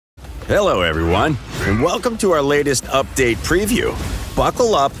Hello everyone, and welcome to our latest update preview.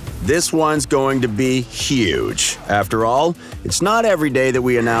 Buckle up, this one's going to be huge. After all, it's not every day that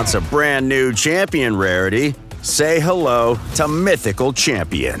we announce a brand new champion rarity. Say hello to Mythical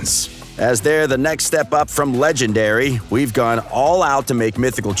Champions. As they're the next step up from Legendary, we've gone all out to make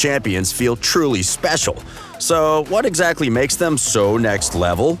Mythical Champions feel truly special. So what exactly makes them so next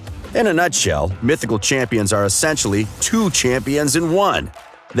level? In a nutshell, Mythical Champions are essentially two champions in one.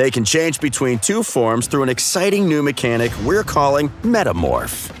 They can change between two forms through an exciting new mechanic we're calling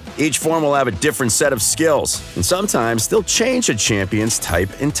Metamorph. Each form will have a different set of skills, and sometimes they'll change a champion's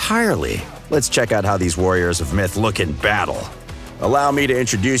type entirely. Let's check out how these warriors of myth look in battle. Allow me to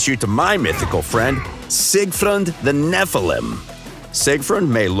introduce you to my mythical friend, Siegfried the Nephilim. Siegfried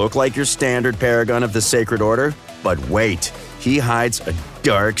may look like your standard paragon of the Sacred Order, but wait, he hides a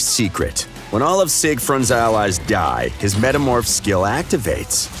dark secret. When all of Siegfried's allies die, his Metamorph skill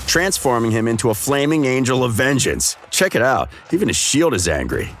activates, transforming him into a flaming angel of vengeance. Check it out, even his shield is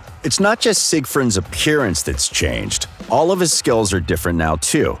angry. It's not just Siegfried's appearance that's changed. All of his skills are different now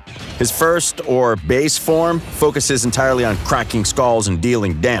too. His first, or base form, focuses entirely on cracking skulls and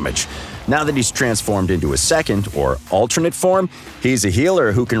dealing damage. Now that he's transformed into a second, or alternate form, he's a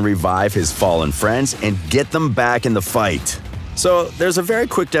healer who can revive his fallen friends and get them back in the fight. So there's a very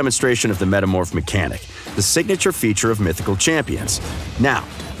quick demonstration of the Metamorph mechanic, the signature feature of Mythical Champions. Now,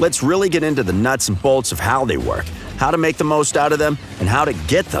 let's really get into the nuts and bolts of how they work, how to make the most out of them, and how to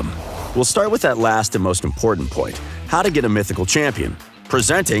get them. We'll start with that last and most important point, how to get a Mythical Champion.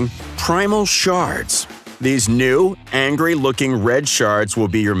 Presenting Primal Shards. These new, angry-looking red shards will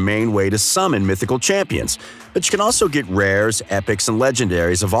be your main way to summon Mythical Champions, but you can also get rares, epics, and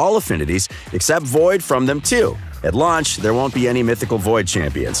legendaries of all affinities except Void from them too. At launch, there won't be any Mythical Void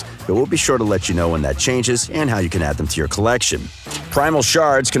champions, but we'll be sure to let you know when that changes and how you can add them to your collection. Primal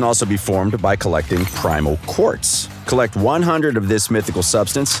Shards can also be formed by collecting Primal Quartz. Collect 100 of this mythical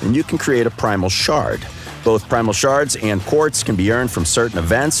substance and you can create a Primal Shard. Both Primal Shards and Quartz can be earned from certain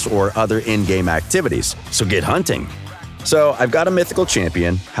events or other in-game activities, so get hunting. So, I've got a Mythical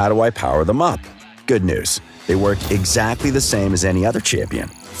Champion, how do I power them up? Good news, they work exactly the same as any other champion.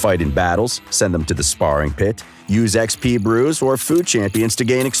 Fight in battles, send them to the sparring pit, use XP brews or food champions to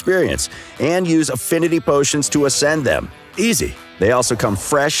gain experience, and use affinity potions to ascend them. Easy. They also come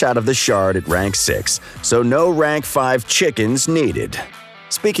fresh out of the shard at rank 6, so no rank 5 chickens needed.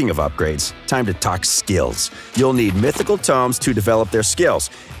 Speaking of upgrades, time to talk skills. You'll need mythical tomes to develop their skills,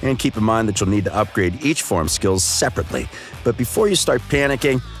 and keep in mind that you'll need to upgrade each form's skills separately. But before you start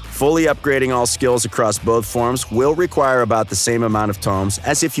panicking, fully upgrading all skills across both forms will require about the same amount of tomes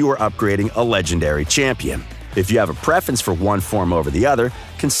as if you were upgrading a legendary champion. If you have a preference for one form over the other,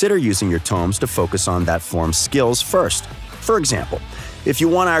 consider using your tomes to focus on that form's skills first. For example, if you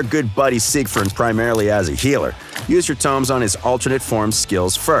want our good buddy Siegfried primarily as a healer, use your tomes on his alternate form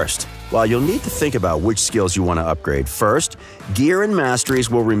skills first. While you'll need to think about which skills you want to upgrade first, gear and masteries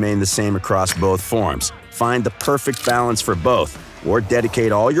will remain the same across both forms. Find the perfect balance for both, or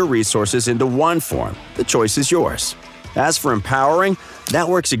dedicate all your resources into one form. The choice is yours. As for empowering, that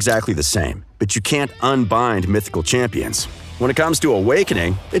works exactly the same, but you can't unbind Mythical Champions. When it comes to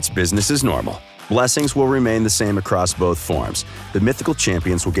awakening, it's business as normal. Blessings will remain the same across both forms. The Mythical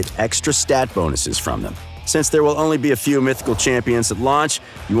Champions will get extra stat bonuses from them. Since there will only be a few Mythical Champions at launch,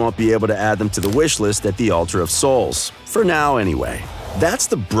 you won't be able to add them to the wish list at the Altar of Souls. For now, anyway. That's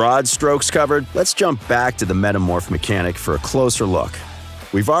the broad strokes covered. Let's jump back to the Metamorph mechanic for a closer look.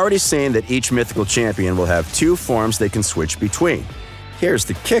 We've already seen that each Mythical Champion will have two forms they can switch between. Here's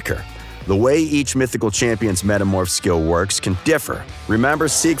the kicker. The way each Mythical Champion's Metamorph skill works can differ. Remember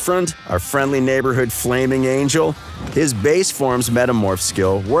Siegfried, our friendly neighborhood flaming angel? His base form's Metamorph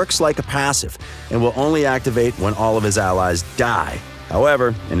skill works like a passive and will only activate when all of his allies die.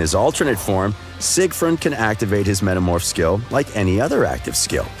 However, in his alternate form, Siegfried can activate his Metamorph skill like any other active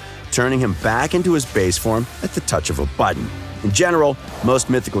skill, turning him back into his base form at the touch of a button. In general, most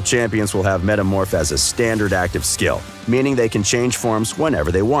Mythical Champions will have Metamorph as a standard active skill, meaning they can change forms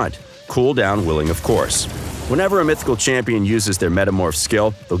whenever they want. Cooldown willing, of course. Whenever a Mythical Champion uses their Metamorph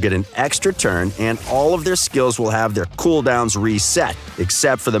skill, they'll get an extra turn and all of their skills will have their cooldowns reset,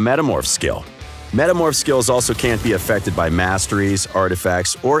 except for the Metamorph skill. Metamorph skills also can't be affected by masteries,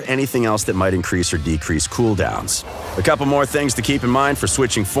 artifacts, or anything else that might increase or decrease cooldowns. A couple more things to keep in mind for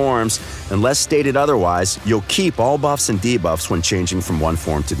switching forms. Unless stated otherwise, you'll keep all buffs and debuffs when changing from one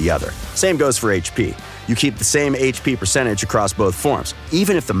form to the other. Same goes for HP. You keep the same HP percentage across both forms,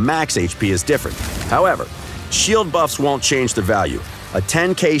 even if the max HP is different. However, shield buffs won't change their value. A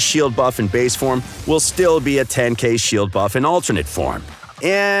 10k shield buff in base form will still be a 10k shield buff in alternate form.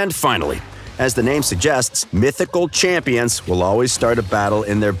 And finally, as the name suggests, Mythical Champions will always start a battle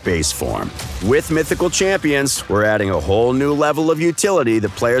in their base form. With Mythical Champions, we're adding a whole new level of utility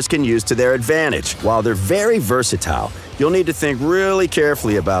that players can use to their advantage. While they're very versatile, you'll need to think really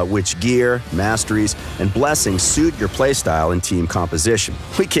carefully about which gear, masteries, and blessings suit your playstyle and team composition.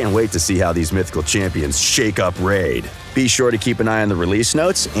 We can't wait to see how these Mythical Champions shake up Raid. Be sure to keep an eye on the release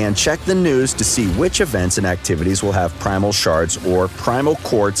notes and check the news to see which events and activities will have Primal Shards or Primal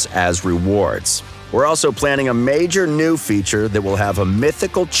Quartz as rewards. We're also planning a major new feature that will have a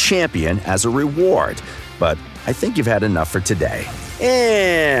Mythical Champion as a reward, but I think you've had enough for today.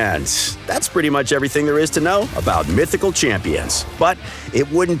 And that's pretty much everything there is to know about Mythical Champions. But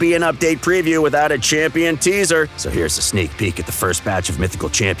it wouldn't be an update preview without a champion teaser, so here's a sneak peek at the first batch of Mythical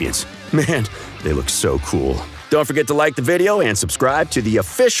Champions. Man, they look so cool. Don't forget to like the video and subscribe to the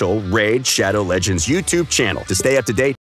official Raid Shadow Legends YouTube channel to stay up to date